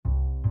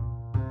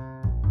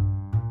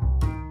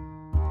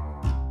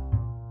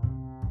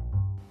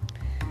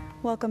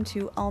Welcome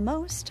to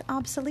Almost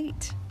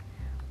Obsolete,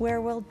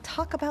 where we'll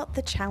talk about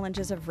the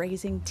challenges of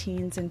raising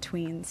teens and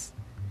tweens.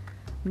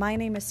 My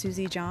name is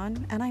Susie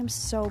John, and I'm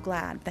so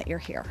glad that you're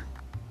here.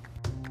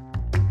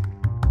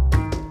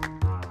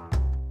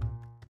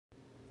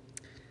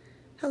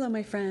 Hello,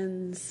 my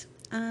friends.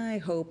 I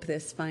hope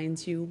this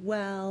finds you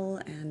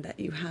well and that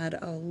you had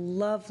a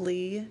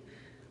lovely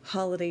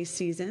holiday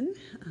season,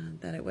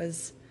 that it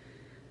was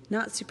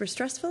not super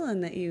stressful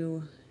and that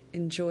you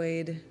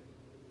enjoyed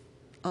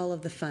all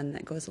of the fun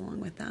that goes along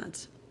with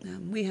that.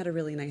 We had a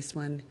really nice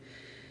one,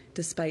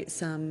 despite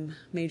some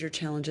major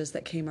challenges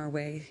that came our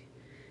way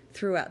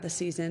throughout the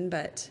season,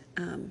 but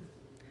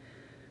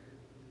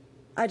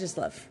I just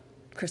love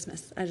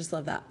Christmas. I just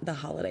love the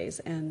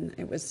holidays, and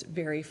it was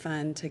very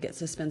fun to get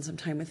to spend some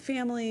time with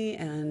family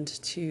and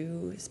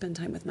to spend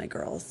time with my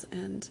girls,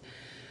 and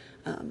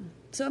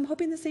so I'm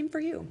hoping the same for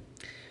you.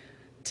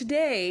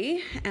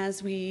 Today,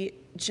 as we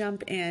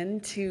jump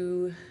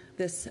into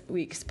this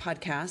week's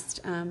podcast,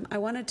 I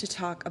wanted to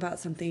talk about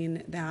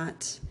something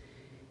that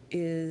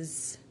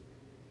is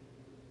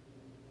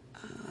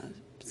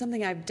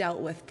something I've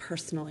dealt with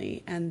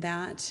personally, and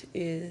that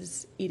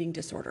is eating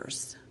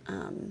disorders.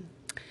 And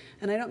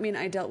I don't mean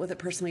I dealt with it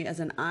personally as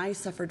in I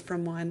suffered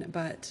from one,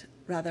 but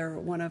rather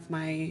one of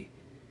my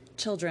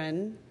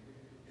children,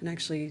 and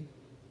actually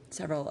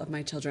several of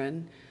my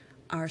children,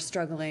 are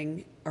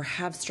struggling or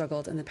have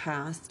struggled in the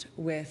past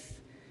with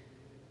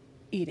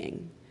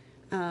eating.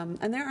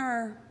 And there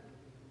are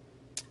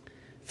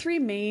three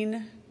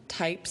main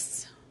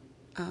types,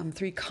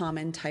 three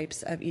common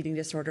types of eating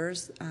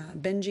disorders: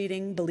 binge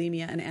eating,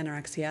 bulimia, and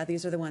anorexia.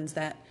 These are the ones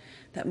that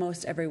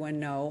most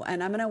everyone know.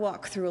 And I'm going to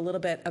walk through a little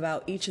bit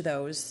about each of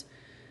those.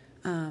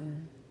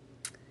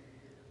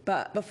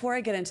 But before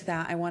I get into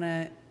that, I want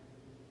to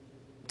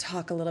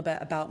talk a little bit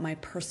about my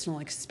personal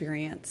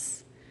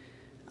experience.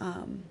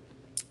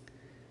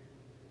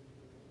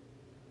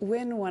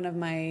 When one of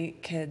my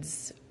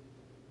kids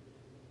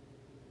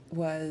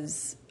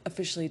was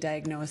officially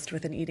diagnosed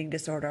with an eating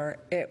disorder,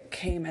 it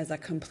came as a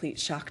complete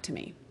shock to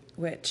me,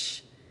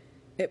 which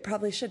it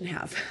probably shouldn't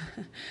have.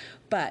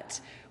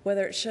 But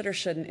whether it should or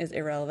shouldn't is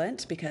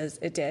irrelevant, because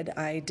it did.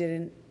 I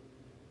didn't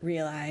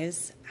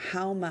realize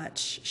how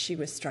much she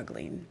was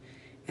struggling,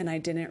 and I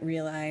didn't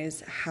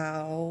realize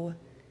how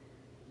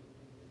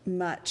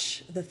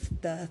much the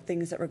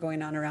things that were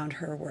going on around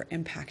her were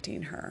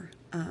impacting her.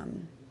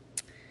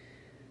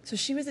 So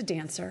she was a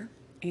dancer,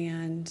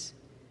 and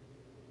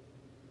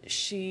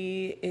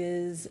she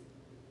is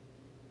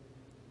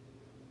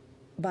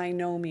by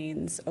no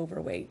means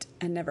overweight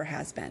and never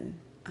has been,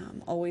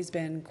 always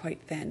been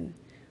quite thin.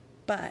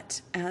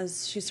 But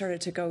as she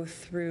started to go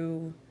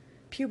through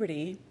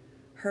puberty,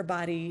 her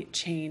body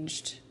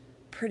changed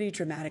pretty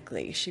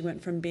dramatically. She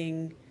went from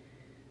being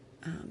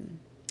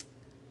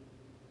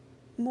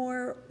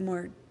more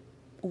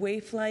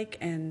waif-like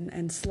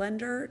and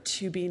slender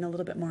to being a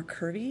little bit more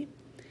curvy,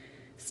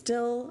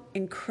 still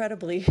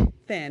incredibly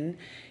thin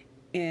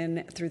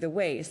through the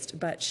waist,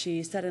 but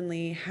she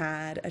suddenly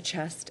had a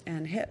chest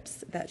and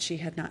hips that she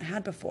had not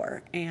had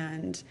before,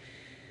 and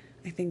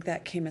I think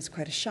that came as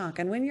quite a shock.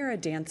 And when you're a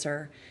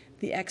dancer,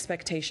 the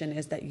expectation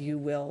is that you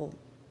will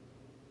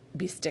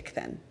be stick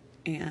thin,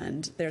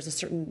 and there's a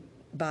certain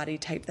body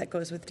type that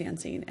goes with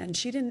dancing, and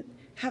she didn't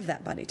have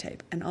that body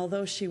type. And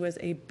although she was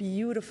a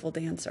beautiful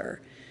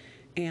dancer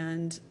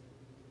and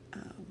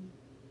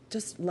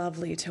just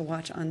lovely to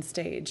watch on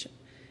stage,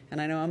 and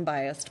I know I'm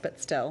biased,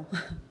 but still,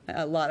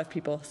 a lot of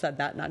people said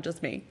that, not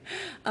just me.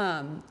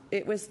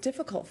 It was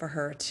difficult for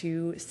her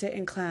to sit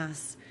in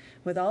class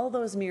with all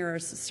those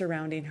mirrors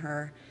surrounding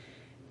her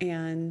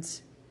and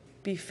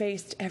be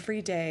faced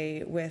every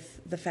day with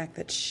the fact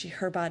that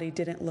her body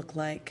didn't look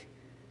like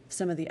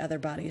some of the other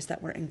bodies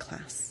that were in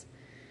class.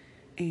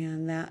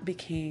 And that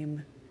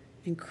became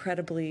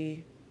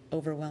incredibly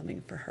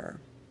overwhelming for her.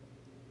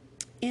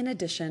 In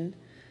addition,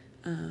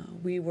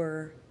 we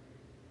were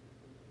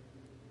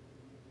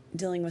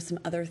dealing with some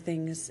other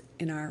things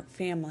in our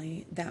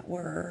family that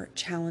were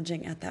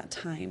challenging at that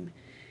time.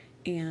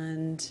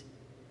 And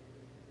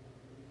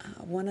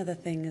one of the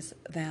things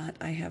that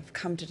I have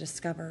come to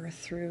discover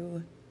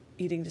through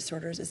eating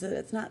disorders is that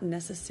it's not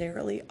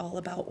necessarily all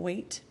about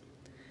weight.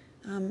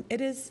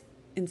 It is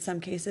in some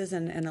cases,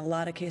 and in a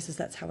lot of cases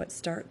that's how it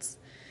starts,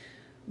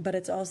 but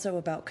it's also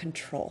about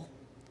control.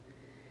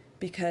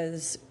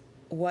 Because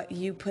what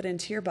you put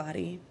into your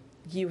body,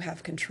 you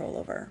have control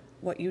over.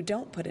 What you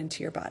don't put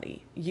into your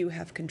body, you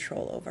have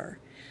control over.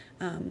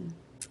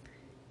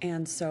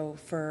 And so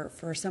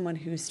for someone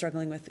who's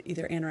struggling with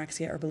either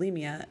anorexia or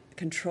bulimia,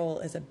 control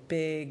is a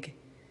big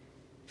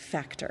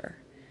factor.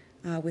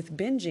 With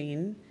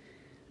binging,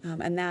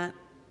 and that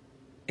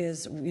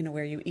is,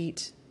 where you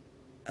eat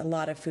a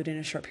lot of food in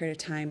a short period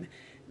of time,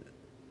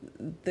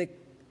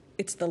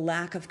 it's the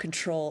lack of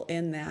control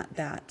in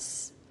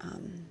that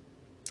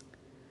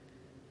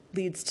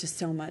leads to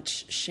so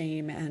much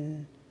shame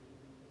and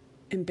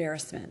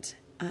embarrassment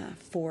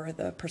for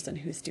the person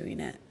who's doing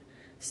it.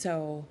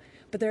 So,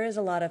 but there is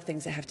a lot of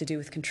things that have to do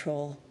with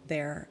control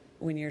there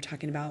when you're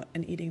talking about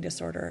an eating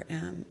disorder.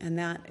 And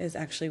that is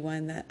actually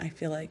one that I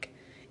feel like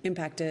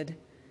impacted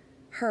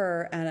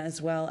her, and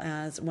as well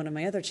as one of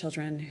my other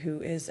children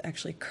who is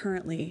actually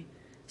currently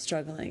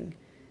struggling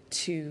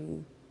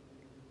to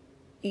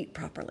eat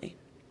properly.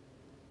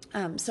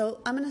 So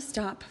I'm going to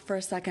stop for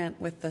a second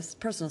with this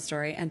personal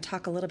story and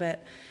talk a little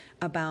bit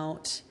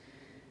about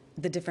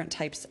the different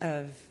types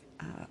of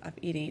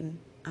eating.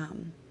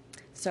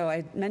 So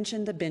I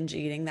mentioned the binge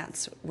eating.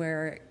 That's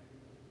where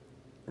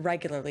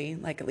regularly,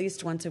 like at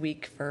least once a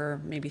week for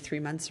maybe 3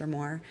 months or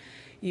more,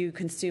 you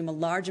consume a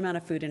large amount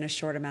of food in a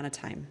short amount of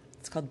time.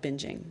 It's called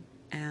binging.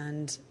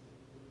 And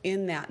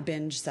in that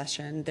binge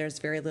session, there's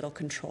very little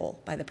control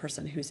by the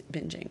person who's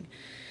binging.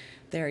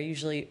 They're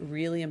usually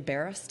really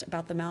embarrassed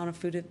about the amount of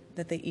food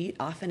that they eat.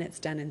 Often it's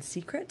done in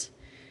secret.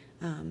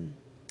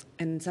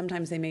 And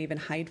sometimes they may even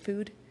hide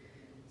food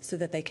so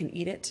that they can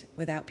eat it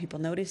without people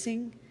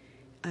noticing.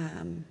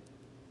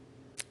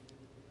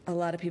 A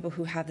lot of people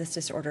who have this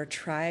disorder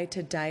try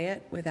to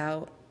diet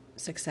without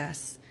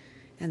success.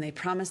 And they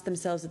promise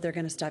themselves that they're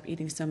going to stop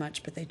eating so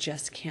much, but they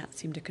just can't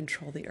seem to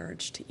control the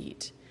urge to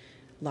eat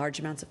large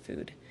amounts of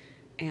food.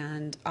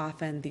 And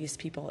often these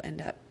people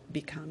end up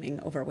becoming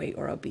overweight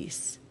or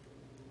obese.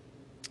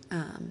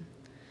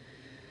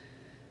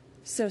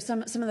 So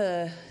some of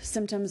the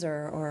symptoms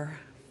or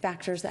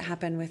factors that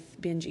happen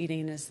with binge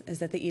eating is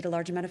that they eat a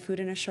large amount of food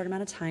in a short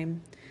amount of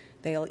time.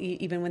 They'll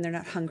eat even when they're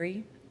not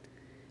hungry.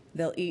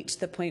 They'll eat to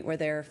the point where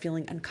they're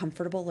feeling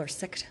uncomfortable or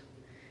sick.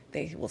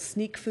 They will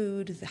sneak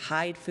food,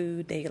 hide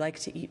food. They like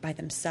to eat by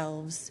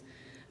themselves.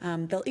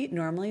 They'll eat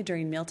normally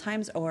during meal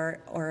times,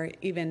 or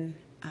even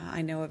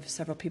I know of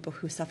several people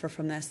who suffer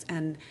from this,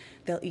 and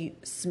they'll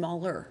eat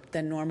smaller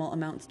than normal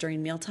amounts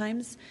during meal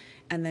times,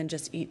 and then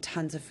just eat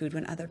tons of food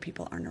when other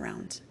people aren't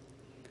around.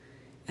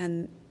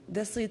 And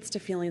this leads to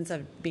feelings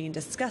of being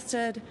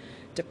disgusted,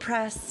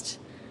 depressed,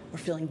 or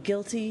feeling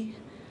guilty.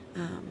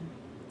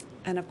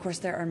 And of course,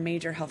 there are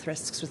major health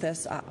risks with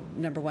this.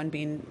 Number one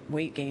being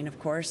weight gain, of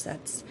course,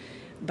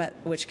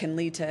 which can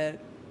lead to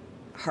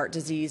heart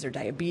disease or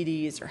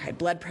diabetes or high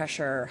blood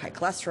pressure, high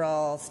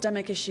cholesterol,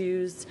 stomach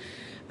issues.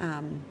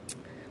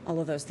 All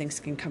of those things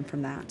can come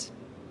from that.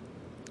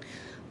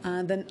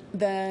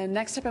 The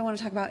next step I want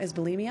to talk about is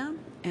bulimia,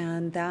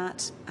 and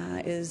that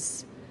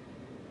is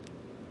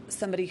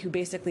somebody who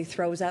basically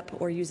throws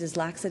up or uses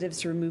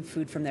laxatives to remove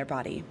food from their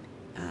body,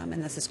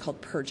 and this is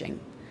called purging.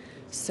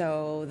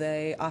 So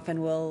they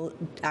often will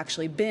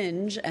actually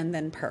binge and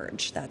then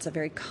purge. That's a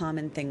very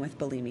common thing with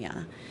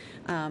bulimia.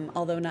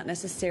 Although not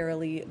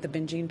necessarily the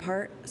binging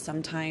part,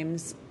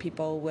 sometimes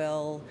people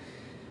will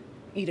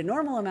eat a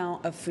normal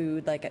amount of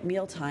food, like at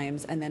meal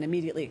times, and then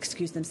immediately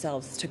excuse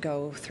themselves to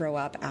go throw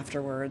up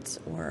afterwards,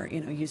 or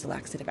use a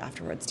laxative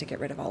afterwards to get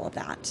rid of all of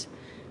that.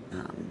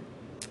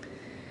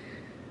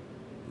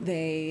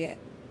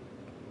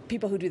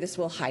 People who do this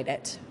will hide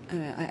it.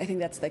 I think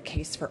that's the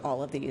case for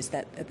all of these.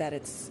 That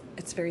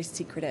it's very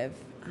secretive.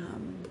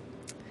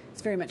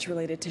 It's very much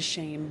related to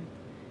shame,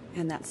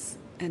 and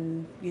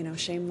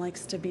shame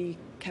likes to be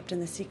kept in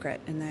the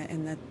secret, in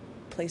the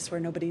place where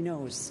nobody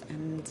knows,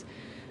 and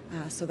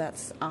so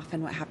that's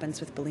often what happens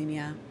with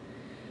bulimia.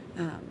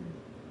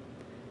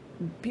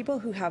 People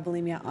who have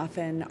bulimia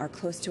often are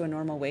close to a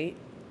normal weight,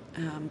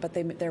 but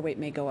their weight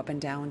may go up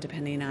and down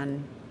depending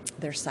on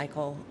their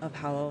cycle of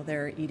how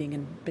they're eating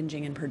and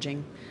binging and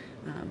purging.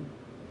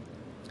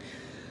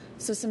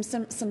 So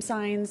some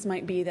signs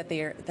might be that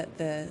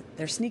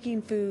they're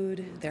sneaking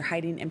food, they're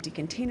hiding empty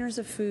containers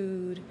of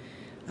food,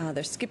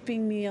 they're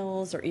skipping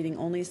meals or eating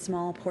only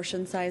small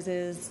portion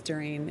sizes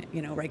during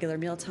regular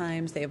meal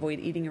times. They avoid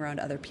eating around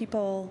other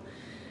people.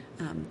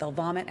 They'll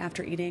vomit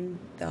after eating,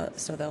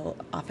 so they'll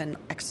often,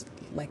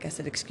 like I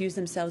said, excuse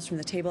themselves from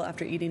the table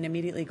after eating,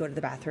 immediately go to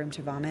the bathroom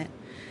to vomit.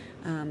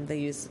 They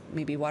use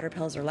maybe water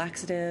pills or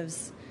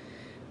laxatives.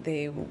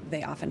 They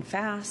often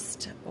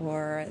fast,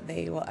 or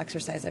they will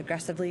exercise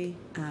aggressively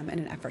in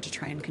an effort to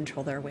try and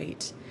control their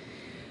weight.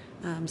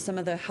 Some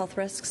of the health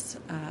risks,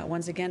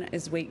 once again,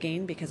 is weight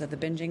gain because of the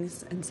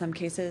bingings in some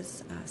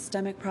cases,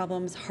 stomach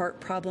problems, heart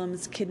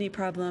problems, kidney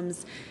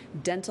problems,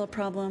 dental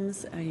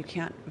problems. You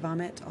can't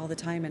vomit all the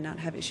time and not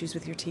have issues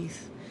with your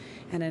teeth.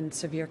 And in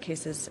severe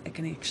cases, it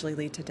can actually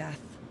lead to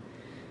death.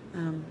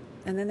 And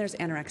then there's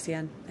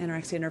anorexia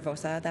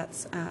nervosa.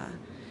 That's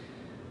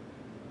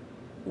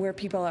where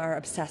people are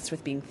obsessed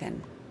with being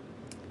thin.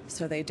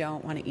 So they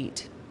don't want to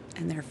eat,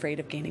 and they're afraid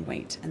of gaining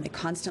weight. And they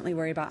constantly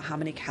worry about how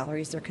many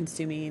calories they're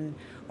consuming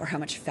or how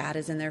much fat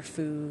is in their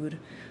food.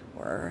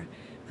 Or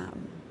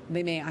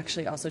they may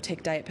actually also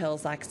take diet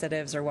pills,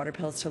 laxatives, or water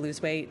pills to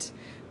lose weight.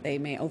 They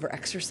may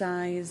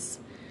over-exercise.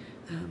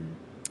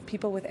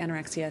 People with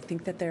anorexia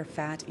think that they're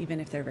fat even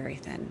if they're very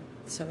thin.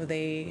 So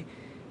they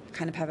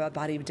kind of have a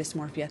body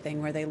dysmorphia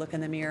thing where they look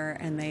in the mirror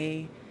and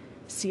they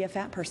see a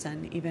fat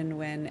person even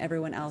when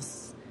everyone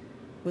else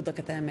would look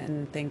at them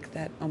and think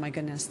that, oh my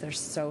goodness, they're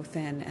so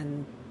thin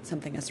and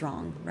something is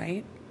wrong,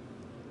 right?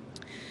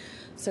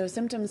 So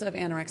symptoms of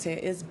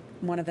anorexia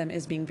one of them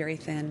is being very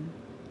thin,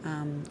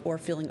 or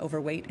feeling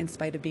overweight in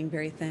spite of being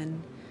very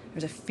thin.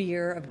 There's a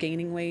fear of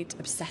gaining weight,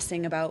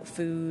 obsessing about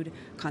food,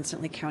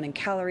 constantly counting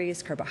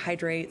calories,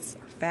 carbohydrates,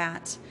 or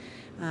fat.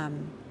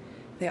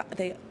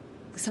 They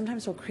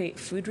sometimes will create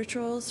food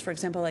rituals. For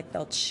example, like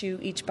they'll chew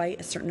each bite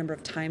a certain number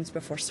of times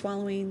before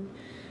swallowing.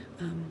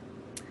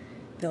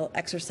 They'll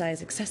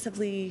exercise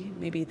excessively.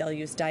 Maybe they'll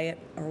use diet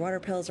or water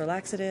pills or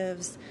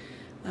laxatives.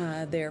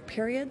 Their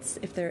periods,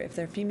 if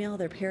they're female,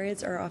 their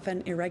periods are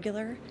often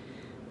irregular.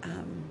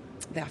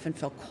 They often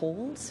feel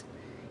cold,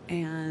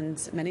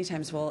 and many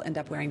times will end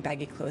up wearing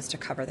baggy clothes to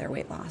cover their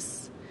weight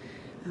loss.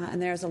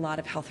 And there's a lot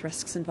of health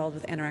risks involved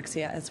with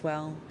anorexia as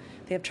well.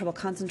 They have trouble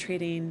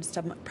concentrating,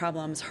 stomach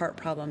problems, heart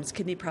problems,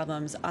 kidney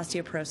problems,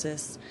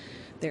 osteoporosis.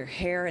 Their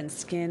hair and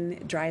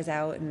skin dries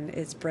out and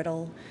is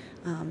brittle.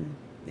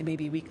 It may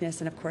be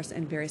weakness, and of course,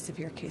 in very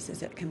severe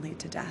cases, it can lead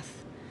to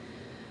death.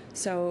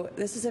 So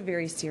this is a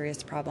very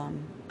serious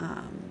problem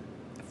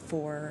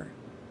for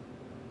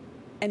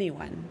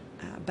anyone,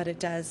 but it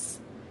does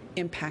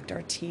impact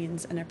our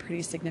teens in a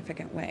pretty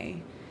significant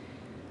way.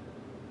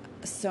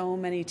 So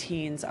many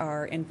teens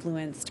are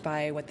influenced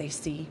by what they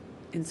see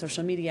in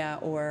social media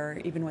or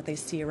even what they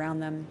see around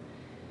them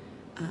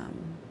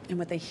and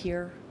what they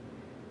hear.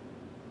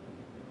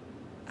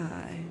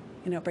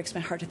 It breaks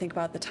my heart to think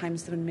about the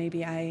times when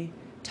maybe I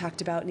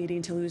talked about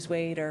needing to lose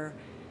weight or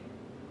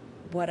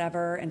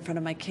whatever in front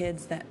of my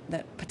kids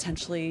that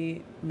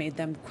potentially made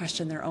them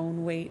question their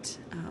own weight.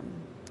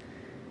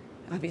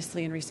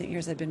 Obviously, in recent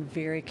years, I've been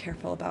very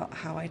careful about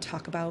how I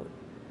talk about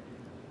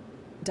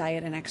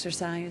diet and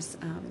exercise.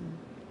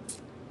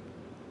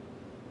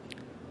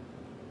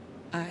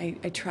 I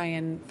try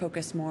and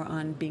focus more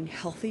on being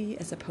healthy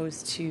as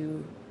opposed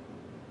to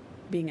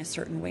being a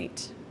certain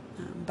weight.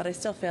 But I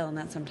still fail in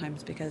that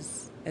sometimes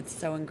because it's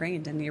so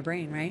ingrained in your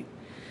brain, right?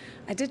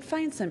 I did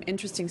find some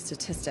interesting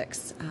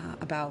statistics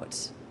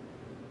about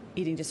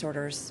eating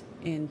disorders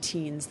in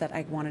teens that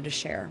I wanted to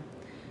share.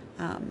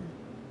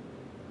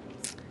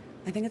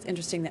 I think it's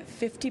interesting that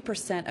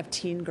 50% of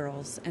teen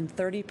girls and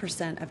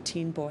 30% of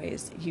teen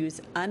boys use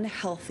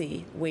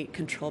unhealthy weight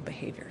control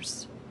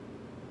behaviors.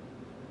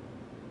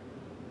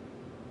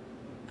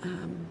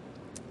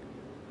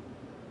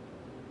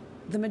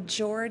 The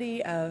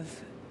majority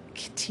of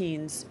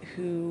teens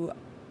who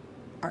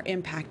are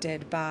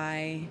impacted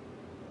by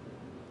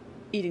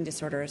eating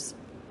disorders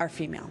are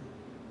female.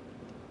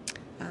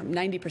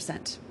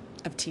 90%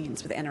 of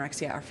teens with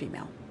anorexia are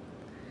female.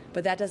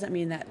 But that doesn't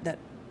mean that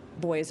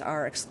boys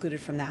are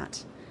excluded from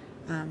that.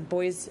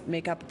 Boys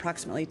make up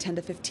approximately 10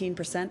 to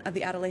 15% of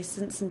the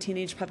adolescents and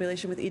teenage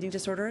population with eating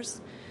disorders,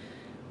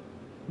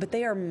 but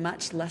they are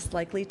much less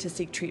likely to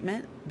seek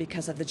treatment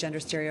because of the gender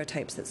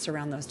stereotypes that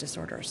surround those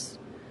disorders.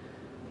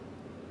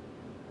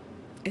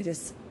 It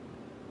is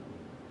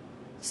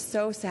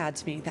so sad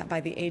to me that by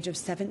the age of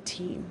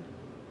 17,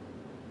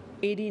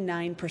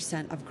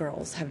 89% of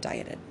girls have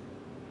dieted.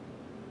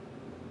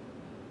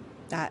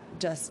 That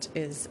just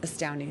is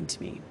astounding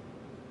to me.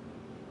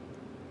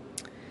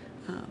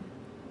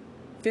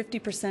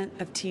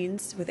 50% of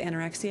teens with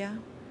anorexia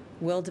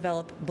will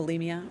develop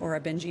bulimia or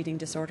a binge eating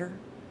disorder.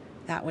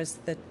 That was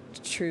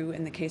true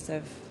in the case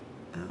of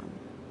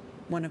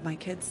one of my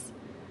kids.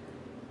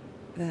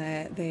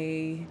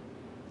 They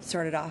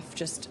started off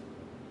just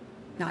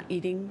not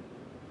eating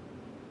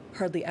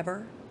hardly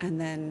ever, and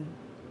then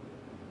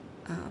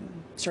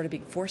started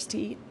being forced to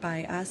eat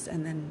by us,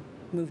 and then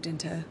moved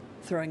into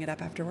throwing it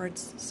up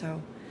afterwards.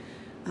 So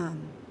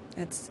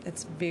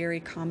it's very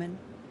common.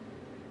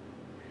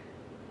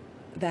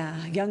 The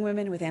young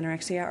women with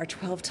anorexia are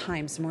 12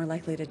 times more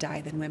likely to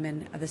die than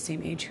women of the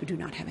same age who do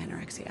not have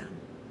anorexia.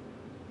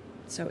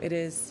 So it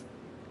is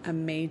a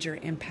major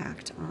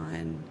impact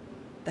on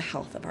the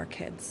health of our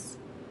kids.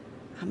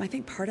 I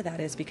think part of that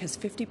is because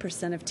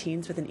 50% of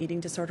teens with an eating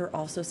disorder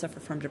also suffer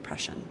from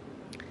depression.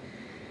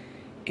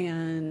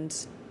 And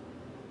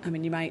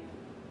you might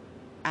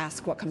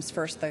ask what comes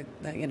first, the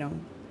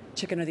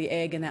chicken or the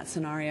egg in that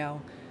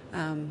scenario.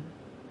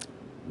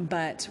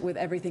 But with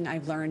everything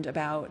I've learned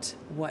about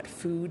what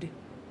food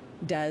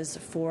does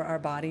for our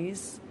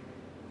bodies,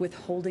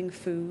 withholding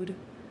food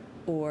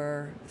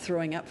or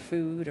throwing up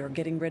food or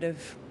getting rid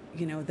of,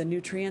 the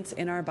nutrients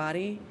in our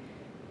body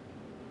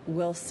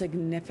will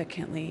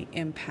significantly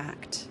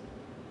impact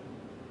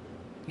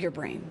your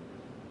brain,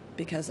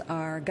 because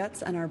our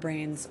guts and our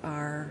brains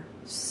are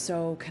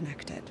so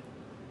connected.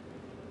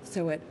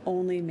 So it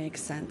only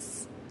makes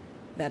sense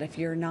that if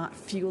you're not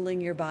fueling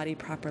your body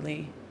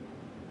properly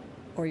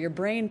or your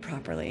brain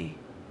properly,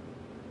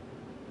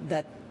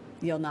 that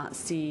you'll not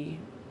see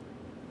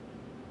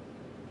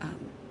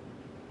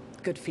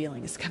good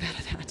feelings come out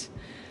of that.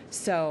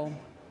 So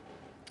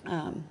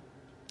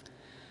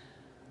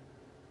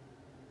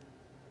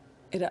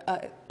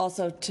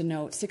also to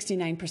note,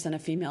 69%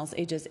 of females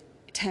ages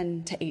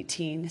 10 to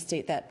 18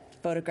 state that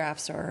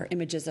photographs or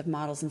images of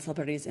models and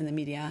celebrities in the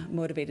media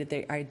motivated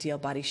their ideal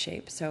body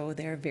shape, so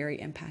they're very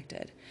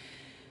impacted.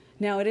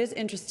 Now, it is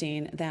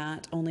interesting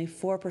that only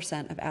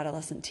 4% of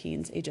adolescent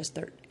teens ages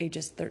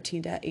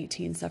 13 to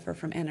 18 suffer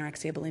from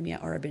anorexia,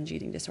 bulimia, or a binge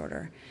eating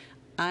disorder.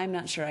 I'm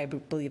not sure I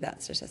believe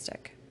that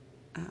statistic.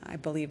 I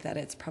believe that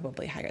it's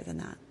probably higher than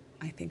that.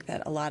 I think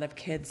that a lot of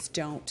kids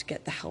don't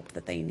get the help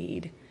that they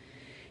need,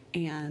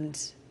 and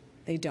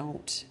they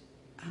don't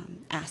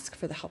ask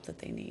for the help that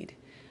they need.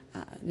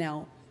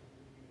 Now,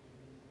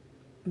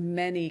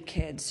 many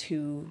kids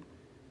who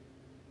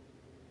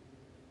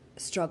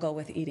struggle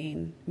with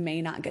eating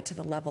may not get to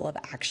the level of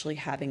actually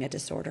having a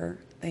disorder.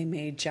 They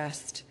may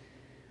just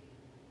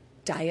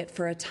diet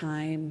for a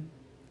time,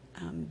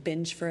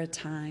 binge for a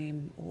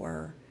time,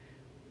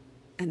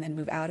 and then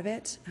move out of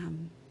it.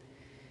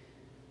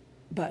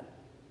 But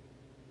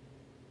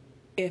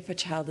if a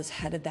child is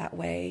headed that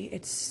way,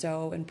 it's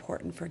so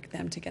important for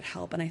them to get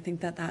help. And I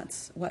think that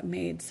that's what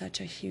made such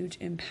a huge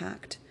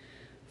impact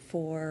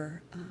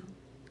for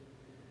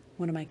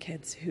one of my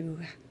kids who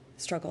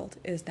struggled,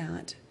 is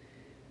that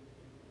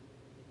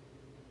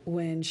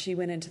when she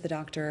went into the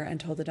doctor and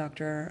told the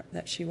doctor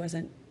that she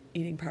wasn't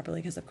eating properly,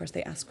 because of course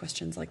they ask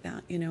questions like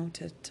that,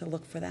 to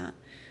look for that.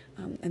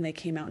 And they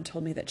came out and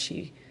told me that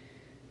she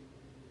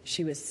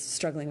was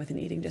struggling with an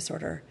eating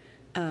disorder.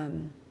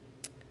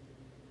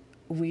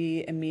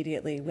 We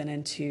immediately went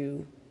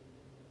into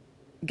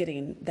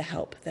getting the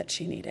help that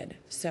she needed.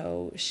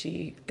 So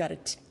she got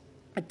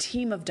a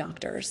team of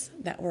doctors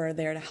that were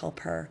there to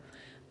help her,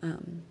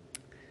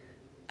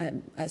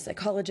 a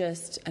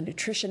psychologist, a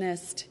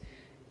nutritionist,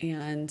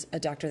 and a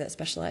doctor that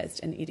specialized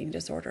in eating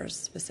disorders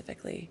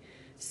specifically.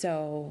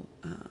 So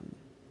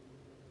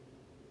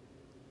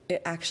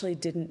it actually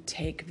didn't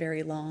take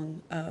very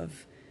long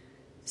of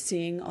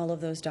seeing all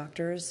of those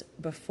doctors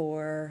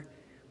before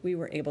we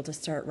were able to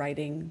start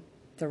righting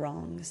the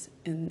wrongs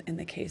in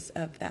the case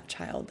of that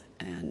child.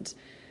 And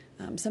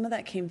some of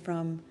that came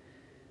from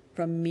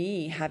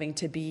me having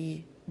to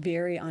be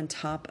very on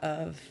top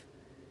of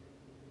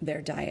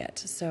their diet.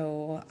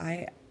 So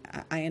I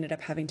ended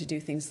up having to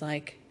do things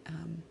like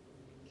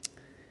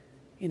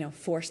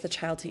force the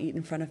child to eat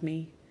in front of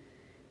me,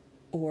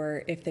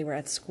 or if they were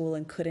at school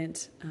and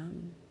couldn't,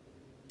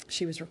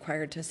 she was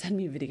required to send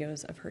me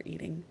videos of her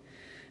eating.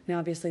 Now,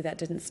 obviously, that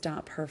didn't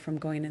stop her from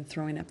going and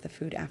throwing up the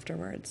food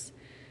afterwards.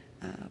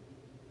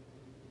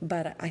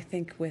 But I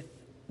think with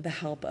the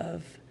help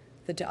of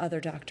the other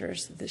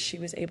doctors, that she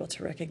was able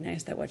to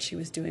recognize that what she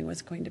was doing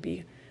was going to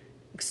be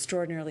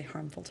extraordinarily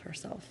harmful to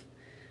herself.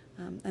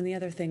 And the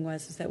other thing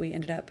was that we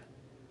ended up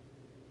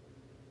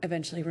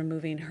eventually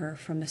removing her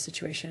from the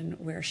situation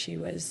where she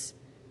was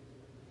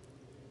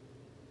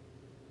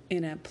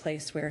in a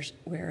place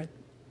where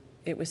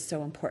it was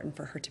so important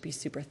for her to be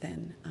super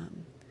thin.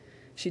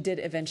 She did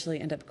eventually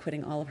end up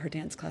quitting all of her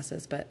dance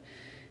classes, but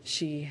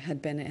she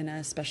had been in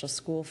a special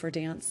school for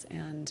dance,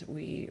 and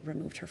we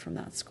removed her from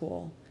that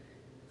school.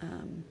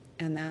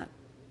 And that,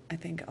 I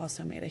think,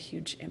 also made a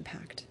huge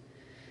impact.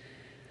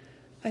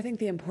 I think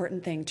the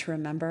important thing to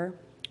remember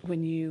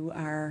when you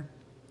have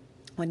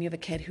a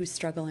kid who's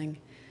struggling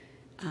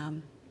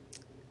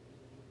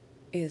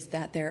is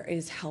that there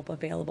is help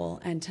available,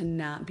 and to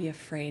not be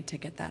afraid to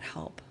get that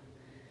help.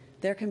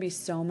 There can be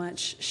so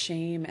much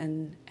shame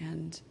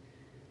and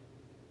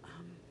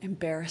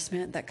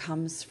embarrassment that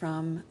comes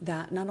from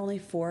that, not only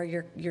for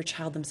your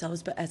child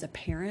themselves, but as a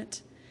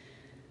parent.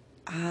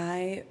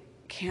 I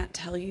can't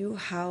tell you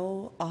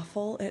how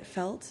awful it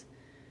felt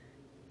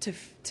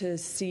to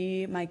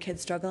see my kid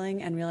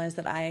struggling and realize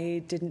that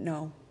I didn't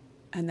know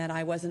and that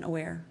I wasn't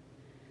aware.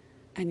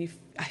 And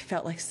I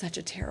felt like such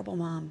a terrible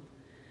mom.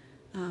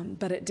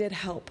 But it did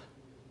help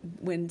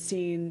when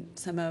seeing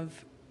some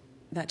of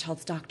that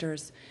child's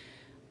doctors.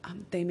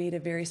 They made a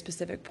very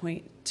specific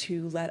point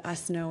to let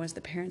us know as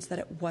the parents that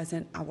it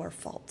wasn't our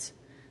fault,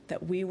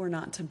 that we were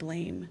not to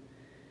blame,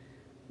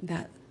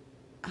 that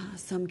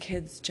some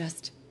kids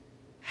just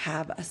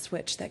have a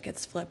switch that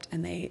gets flipped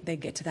and they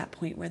get to that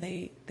point where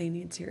they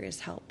need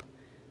serious help.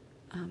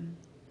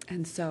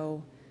 And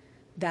so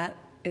that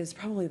is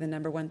probably the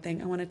number one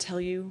thing I want to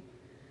tell you,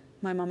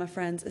 my mama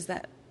friends, is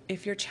that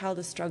if your child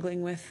is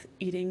struggling with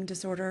eating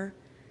disorder,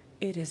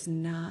 it is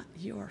not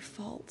your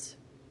fault.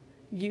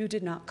 You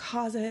did not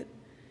cause it.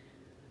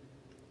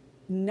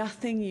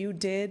 Nothing you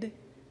did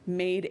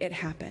made it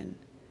happen.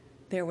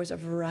 There was a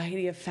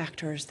variety of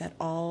factors that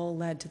all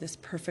led to this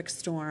perfect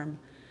storm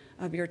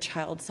of your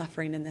child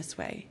suffering in this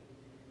way.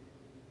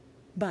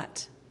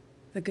 But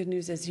the good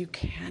news is you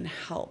can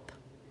help.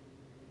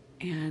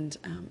 And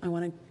I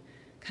want to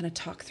kind of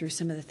talk through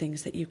some of the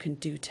things that you can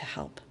do to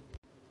help.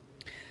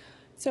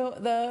 So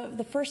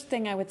the first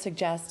thing I would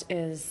suggest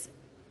is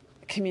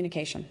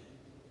communication.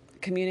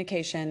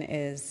 Communication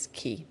is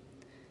key.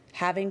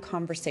 Having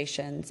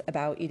conversations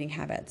about eating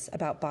habits,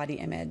 about body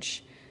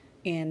image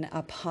in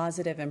a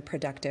positive and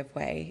productive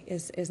way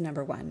is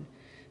number one.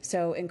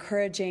 So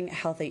encouraging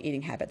healthy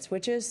eating habits,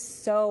 which is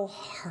so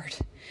hard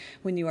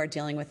when you are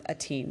dealing with a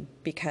teen,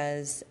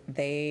 because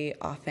they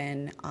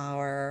often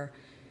are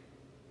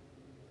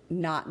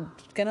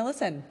not going to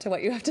listen to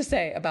what you have to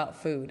say about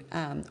food,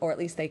 or at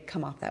least they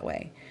come off that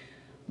way.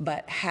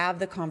 But have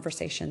the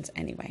conversations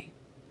anyway.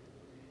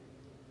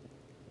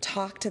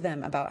 Talk to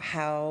them about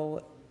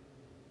how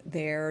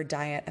their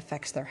diet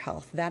affects their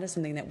health. That is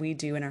something that we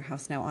do in our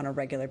house now on a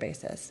regular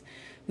basis.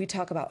 We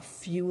talk about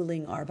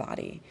fueling our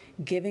body,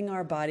 giving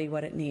our body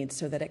what it needs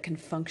so that it can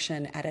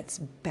function at its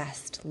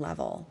best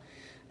level.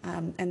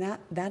 And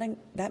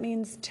that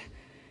means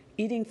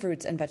eating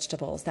fruits and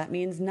vegetables. That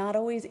means not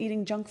always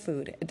eating junk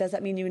food. Does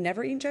that mean you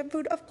never eat junk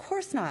food? Of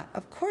course not.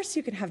 Of course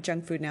you can have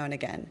junk food now and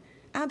again.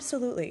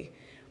 Absolutely.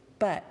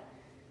 But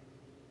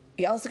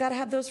you also got to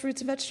have those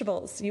fruits and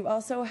vegetables. You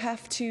also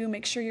have to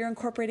make sure you're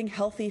incorporating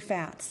healthy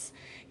fats.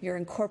 You're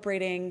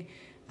incorporating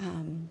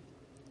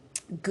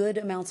good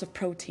amounts of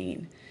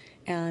protein.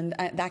 And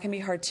that can be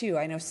hard too.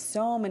 I know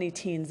so many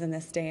teens in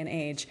this day and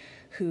age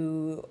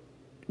who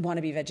want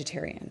to be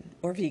vegetarian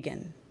or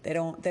vegan. They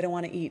don't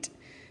want to eat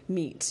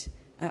meat.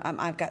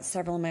 I've got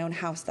several in my own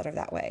house that are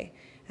that way.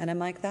 And I'm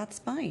like, that's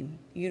fine.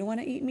 You don't want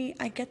to eat meat.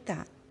 I get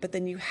that. But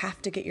then you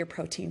have to get your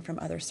protein from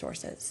other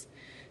sources.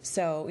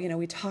 So,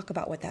 we talk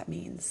about what that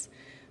means.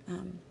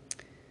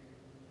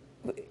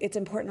 It's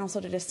important also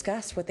to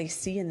discuss what they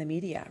see in the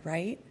media,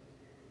 right?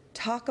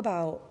 Talk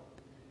about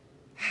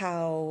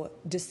how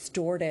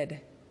distorted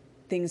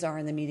things are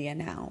in the media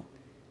now.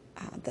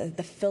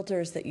 The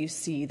filters that you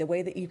see, the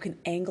way that you can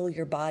angle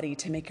your body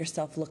to make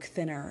yourself look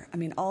thinner. I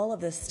mean, all of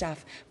this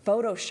stuff,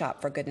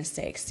 Photoshop, for goodness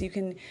sakes. You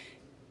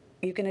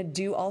can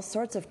do all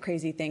sorts of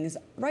crazy things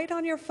right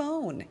on your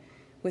phone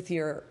with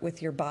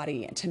your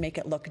body to make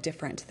it look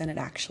different than it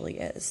actually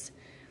is.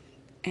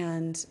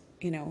 And,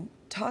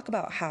 talk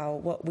about how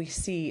what we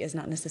see is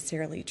not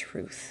necessarily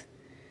truth.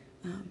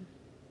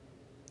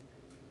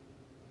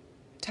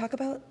 Talk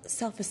about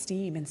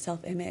self-esteem and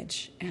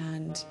self-image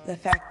and the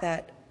fact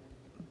that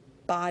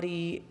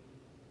body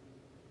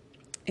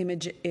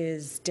image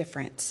is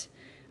different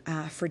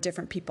for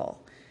different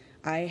people.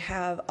 I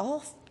have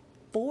all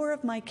 4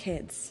 of my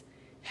kids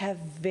have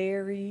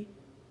very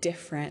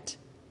different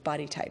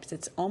body types.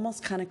 It's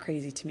almost kind of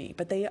crazy to me,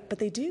 but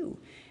they do.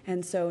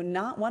 And so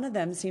not one of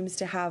them seems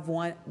to have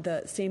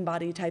the same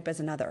body type as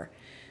another.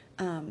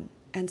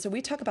 And so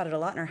we talk about it a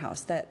lot in our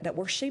house that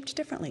we're shaped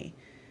differently,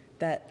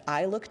 that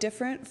I look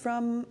different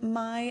from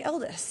my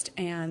eldest,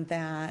 and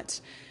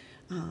that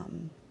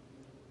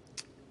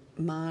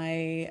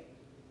my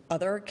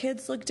other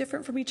kids look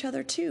different from each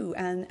other too,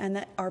 and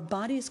that our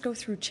bodies go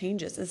through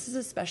changes. This is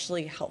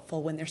especially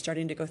helpful when they're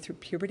starting to go through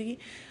puberty.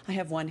 I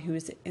have one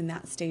who's in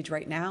that stage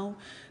right now,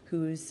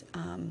 who's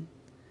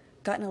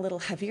gotten a little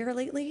heavier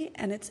lately,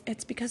 and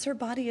it's because her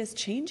body is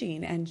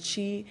changing, and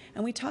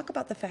we talk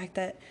about the fact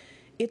that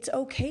it's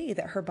okay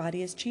that her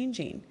body is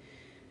changing.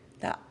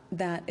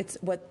 That it's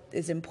what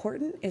is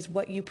important is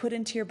what you put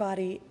into your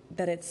body,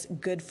 that it's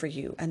good for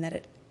you, and that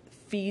it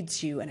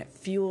feeds you and it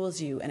fuels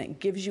you and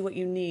it gives you what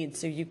you need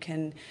so you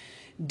can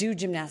do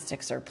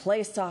gymnastics or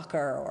play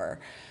soccer or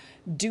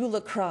do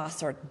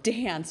lacrosse or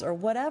dance or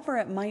whatever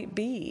it might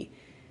be.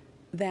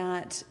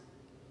 That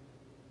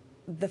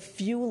the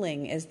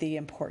fueling is the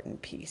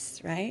important piece,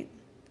 right?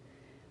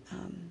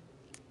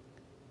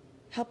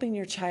 Helping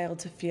your child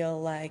to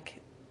feel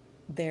like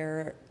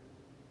their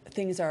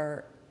things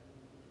are,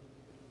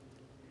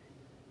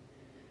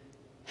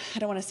 I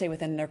don't want to say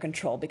within their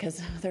control,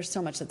 because there's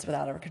so much that's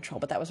without our control,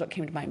 but that was what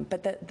came to mind.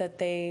 But that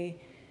they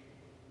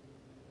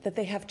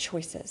have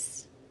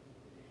choices,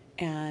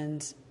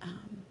 and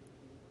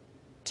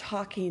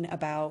talking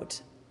about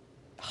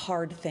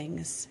hard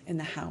things in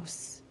the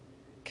house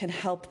can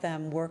help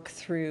them work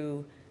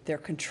through their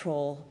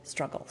control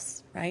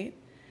struggles, right?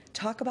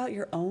 Talk about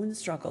your own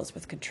struggles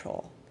with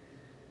control.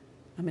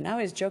 I mean, I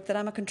always joke that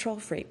I'm a control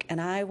freak,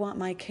 and I want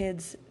my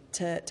kids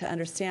to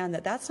understand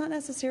that that's not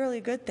necessarily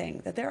a good thing,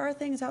 that there are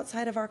things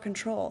outside of our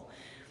control.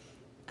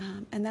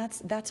 And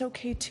that's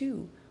okay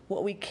too.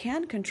 What we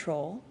can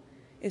control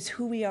is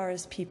who we are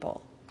as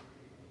people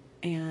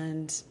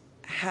and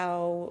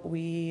how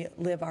we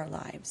live our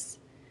lives.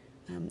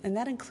 And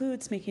that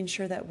includes making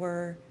sure that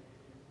we're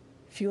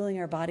fueling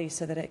our body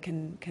so that it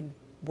can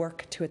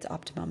work to its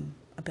optimum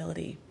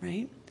ability,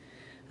 right?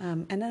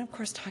 And then, of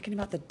course, talking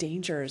about the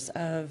dangers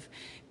of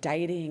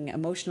dieting,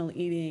 emotional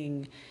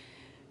eating,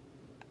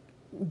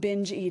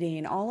 binge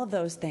eating, all of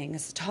those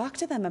things. Talk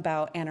to them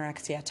about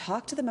anorexia.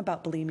 Talk to them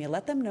about bulimia.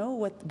 Let them know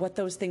what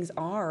those things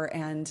are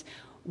and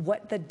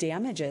what the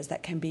damage is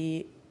that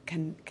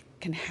can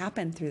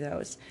happen through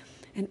those.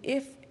 And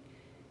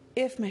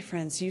if, my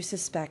friends, you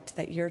suspect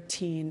that your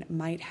teen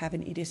might have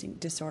an eating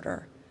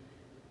disorder,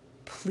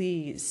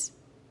 please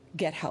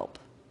get help.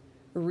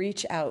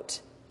 Reach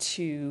out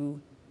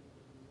to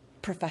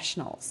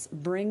professionals.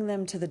 Bring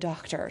them to the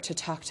doctor to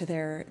talk to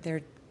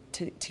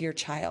to your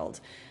child.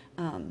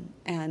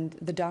 And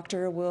the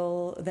doctor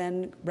will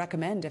then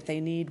recommend if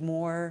they need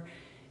more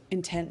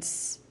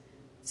intense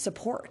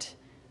support.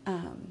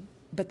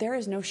 But there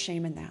is no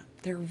shame in that.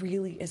 There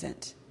really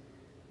isn't.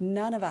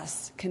 None of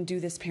us can do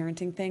this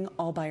parenting thing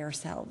all by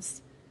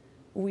ourselves.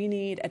 We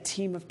need a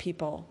team of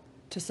people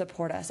to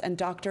support us, and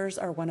doctors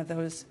are one of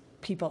those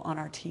people on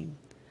our team.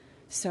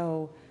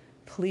 So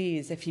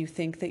please, if you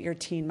think that your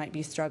teen might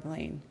be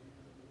struggling,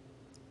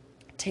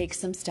 take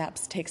some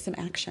steps, take some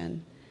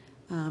action.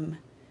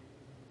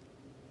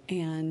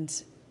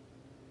 And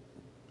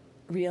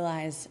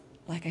realize,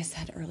 like I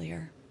said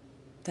earlier,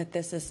 that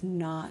this is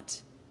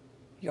not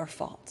your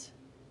fault.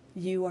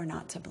 You are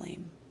not to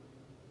blame,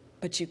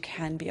 but you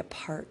can be a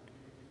part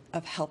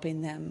of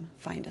helping them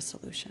find a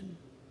solution.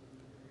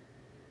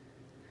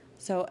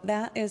 So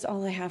that is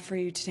all I have for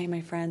you today,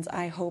 my friends.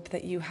 I hope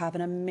that you have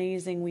an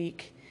amazing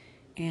week,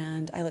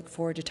 and I look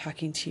forward to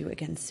talking to you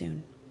again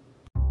soon.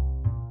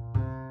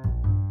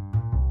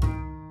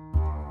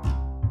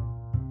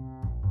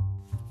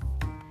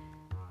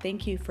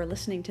 Thank you for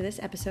listening to this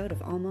episode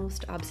of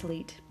Almost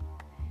Obsolete.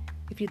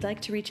 If you'd like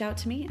to reach out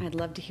to me, I'd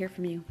love to hear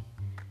from you.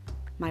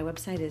 My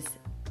website is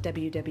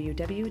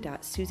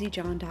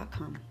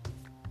www.susiejohn.com.